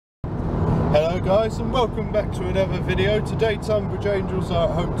guys, and welcome back to another video. Today Tonbridge Angels are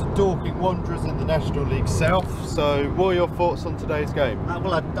at home to Dorking Wanderers in the National League South. So what are your thoughts on today's game?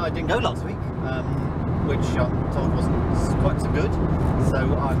 Well, I didn't go last week, which I'm told wasn't quite so good. So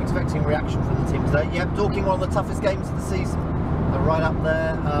I'm expecting a reaction from the team today. Yep, Dorking, one of the toughest games of the season. They're right up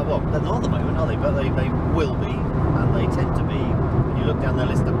there. Well, they're not at the moment, are they? But they will be, and they tend to be when you look down their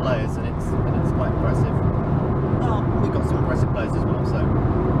list of players, and it's quite impressive. We've got some impressive players as well, so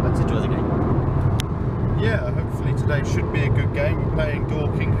let's enjoy the game. Yeah, hopefully today should be a good game. We're playing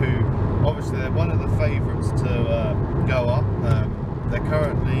Dorking, who obviously they're one of the favourites to go up. They're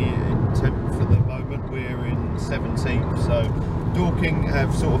currently in 10th at the moment, we're in 17th, so Dorking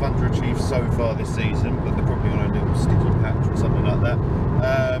have sort of underachieved so far this season, but they're probably on a little sticky patch or something like that.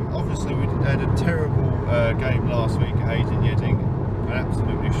 Obviously we had a terrible game last week at Hayden Yedding, an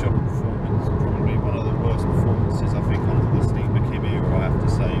absolutely shocking performance, probably one of the worst performances I think under the Steve McKim era, I have to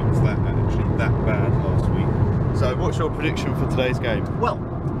say. It was actually that bad last week. So what's your prediction for today's game? Well,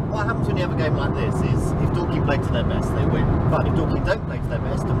 what happens when you have a game like this is if Dorking play to their best, they win. But if Dorking don't play to their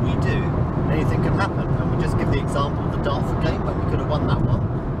best, and we do, anything can happen. And we just give the example of the Dartford game when we could have won that one,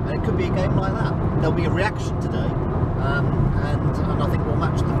 and it could be a game like that. There'll be a reaction today, and I think we'll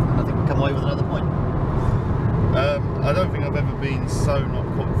match them, and I think we'll come away with another point. I don't think I've ever been so not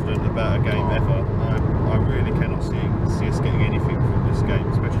confident about a game ever. I really cannot see us getting anything from this game,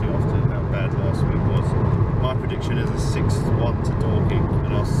 especially after how bad last week was. My prediction is a 6-1 to Dorking,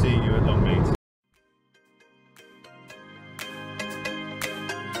 and I'll see you at Longmead.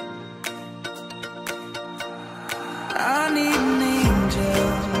 I need an angel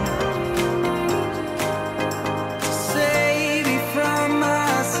to save me from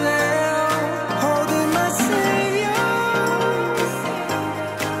myself, holding my savior,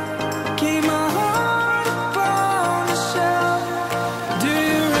 keep my heart upon the shelf. Do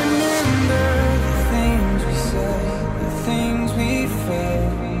you remember the things we said, the things we felt,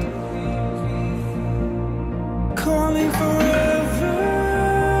 calling forever,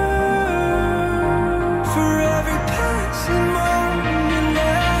 for every passing moment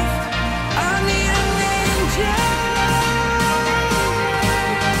left? I need an angel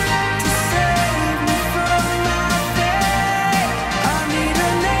to save me from my fate. I need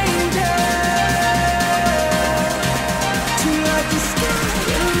an angel to light the sky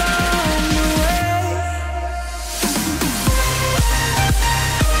along the way.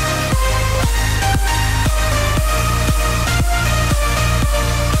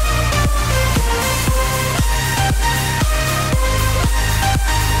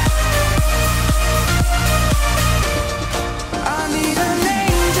 I need an angel, angel. I need an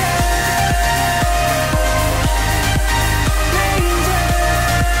angel,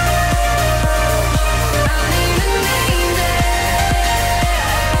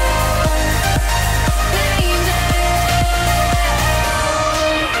 angel.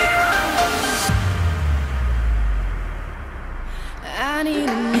 I need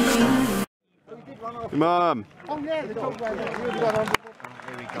an angel. Mum! Oh yeah, the top one. Here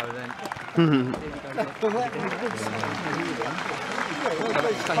we go then.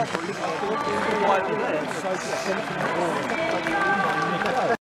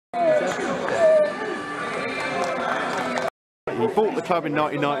 He bought the club in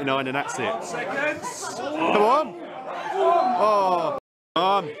 1999 and that's it. Come on! Oh! Come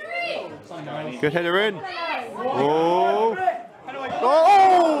on! Good header in! Oh!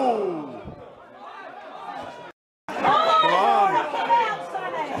 Oh!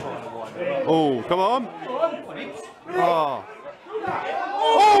 Oh, come on! Oh!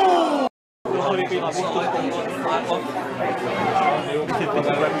 Oh!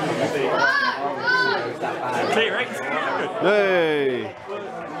 Hey!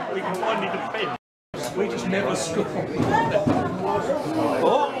 We can finally defend. We just never score.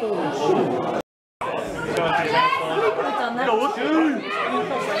 Oh!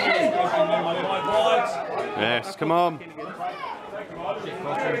 Yes, come on!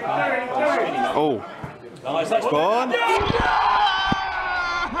 Oh! Nice, go on!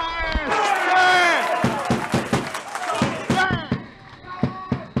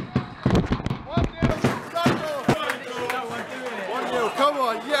 Come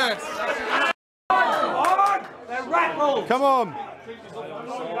on, yes! Come on!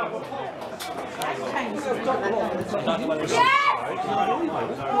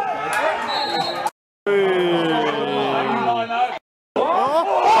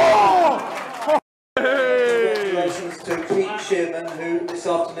 Congratulations to Pete Shearman, who this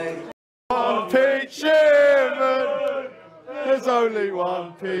afternoon. Pete Shearman! There's only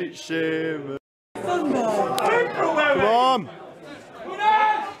one Pete Shearman. Come on!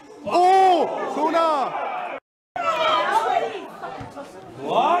 Oh!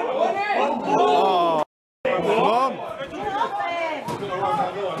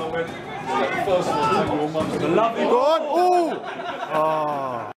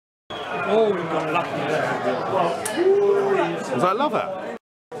 Was that love out?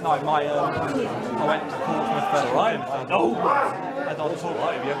 No, I went to Portsmouth first. Alright. Oh! I thought it's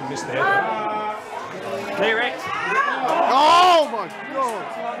alright if you haven't missed it. Clear it! Oh my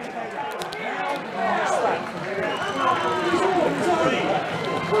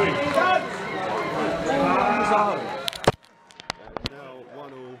god! Now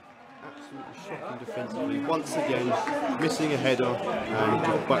 1-1, absolutely shocking defensively. Once again, missing a header and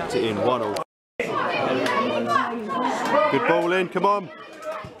just backed it in 1-1. Good ball in, come on.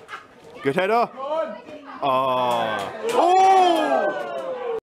 Good header. Ah.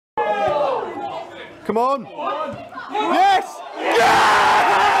 Oh! Come on. Yes! Yeah!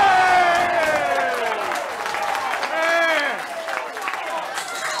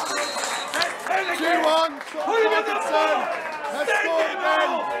 2-1. Hutchinson has scored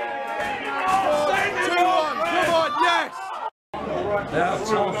again. 2-1. Come on, yes! That's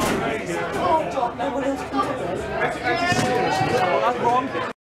wrong.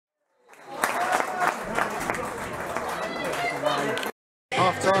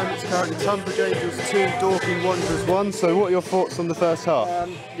 Half time, it's currently Tonbridge Angels 2, Dorking Wanderers 1. So what are your thoughts on the first half?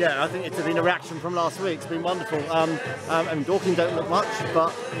 Yeah, I think it's been a reaction from last week. It's been wonderful. And Dorking don't look much,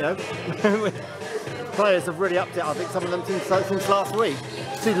 but you know, players have really upped it. I think some of them since last week.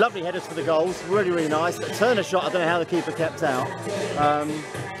 2 lovely headers for the goals, really nice. A Turner shot, I don't know how the keeper kept out.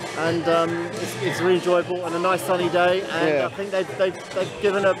 It's really enjoyable and a nice sunny day. And yeah. I think they've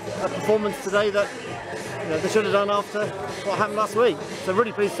given a performance today that they should have done after what happened last week. So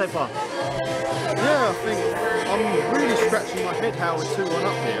really pleased so far. Yeah, I think I'm really scratching my head how we're 2-1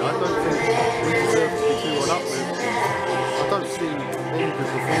 up here. I don't think we deserve to be 2-1 up. I don't see any good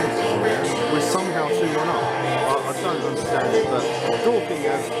performances here. We're somehow 2-1 up. I don't understand it, but Dorking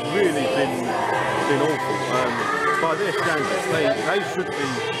has really been awful. By their standards, they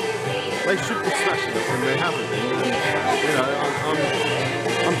should be smashing us, and they haven't been. You know,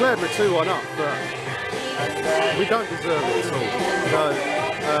 I'm glad we're 2-1 up, but we don't deserve it at all. So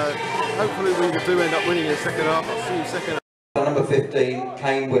hopefully we do end up winning in the second half. I'll see you second half. Number 15,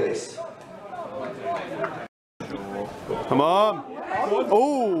 Kane Willis. Come on!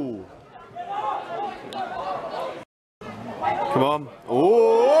 Oh! Come on!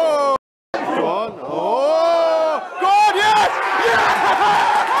 Oh! Come on! Oh! God! Yes! Yes!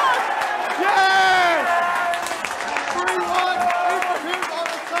 Yes! 3-1! Ibrahim on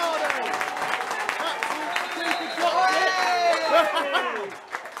the target.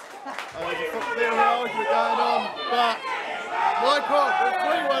 There's a argument going on, but my God, we're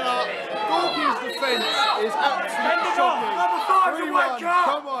 3-1 up. Dorking's defence is absolutely shocking. 3-1,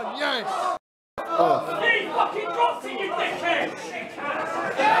 come on, yes! Oh. He fucking dropped it, you dickhead!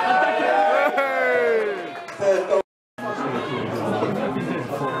 Third goal.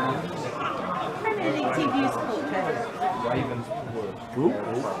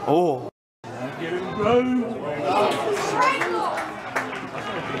 Oh.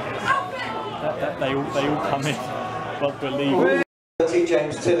 They all come in, but believe.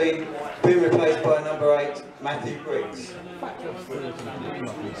 James Tilley, being replaced by number 8, Matthew Briggs.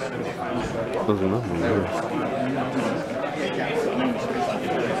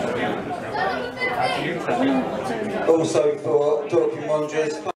 Also for Dorking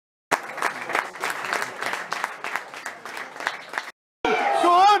Wanderers. Go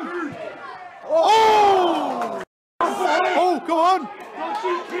on! Oh! Oh, go on!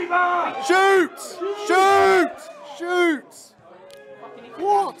 Shoot! Shoot! Shoot!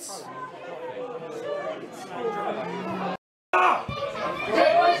 What?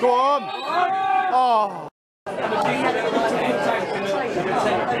 Go on! Oh!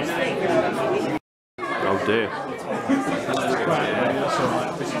 Oh dear.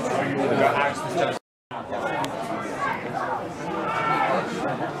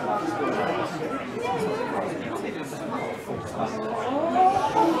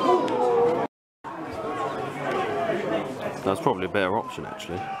 That's probably a better option,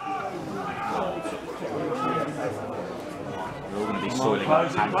 actually. We're all going to be soiling our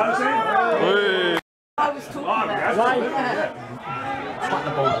hands. I was talking about Tap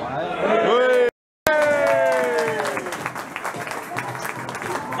the ball.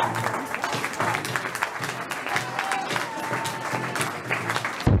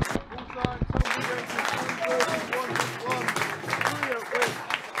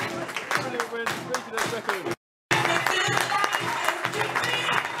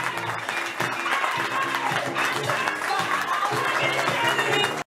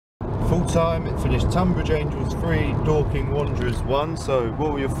 Full time, it finished Tonbridge Angels 3, Dorking Wanderers 1. So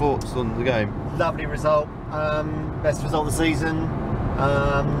what were your thoughts on the game? Lovely result, best result of the season,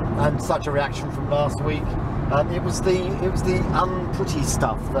 and such a reaction from last week. It was the unpretty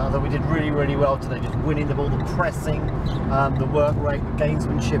stuff that we did really well today. Just winning the ball, the pressing, the work rate, the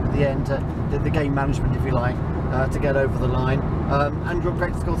gamesmanship at the end, the game management, if you like, to get over the line. And you're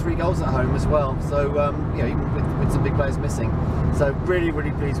great to score 3 goals at home as well. So yeah, even with some big players missing. So really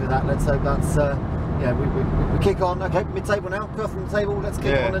pleased with that. Let's hope that's yeah. We kick on. Okay, mid-table now. First from the table. Let's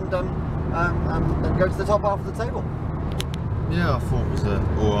kick on and go to the top half of the table. Yeah, I thought it was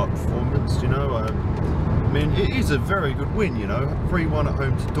an all-right performance. You know. I mean, it is a very good win, you know, 3-1 at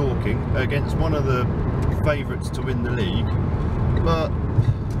home to Dorking against one of the favourites to win the league. But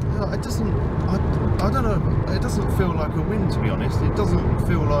it doesn't, I don't know, it doesn't feel like a win, to be honest. It doesn't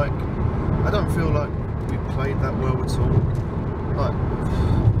feel like, I don't feel like we played that well at all. Like,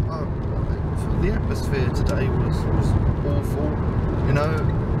 the atmosphere today was awful, you know.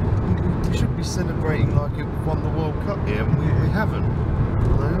 We should be celebrating like it won the World Cup here, and we haven't.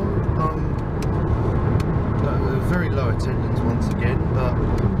 You know? Very low attendance once again, but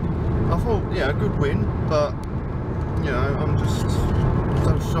I thought, yeah, a good win, but you know, I'm just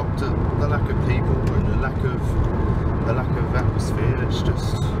so shocked at the lack of people and the lack of atmosphere. It's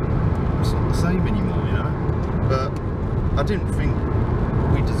not the same anymore, you know. But I didn't think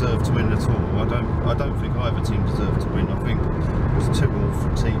we deserved to win at all. I don't think either team deserved to win. I think it was 2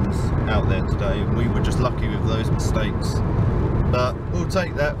 awful teams out there today, and we were just lucky with those mistakes. But we'll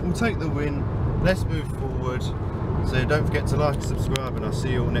take that. We'll take the win. Let's move forward. So don't forget to like and subscribe, and I'll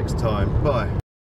see you all next time. Bye.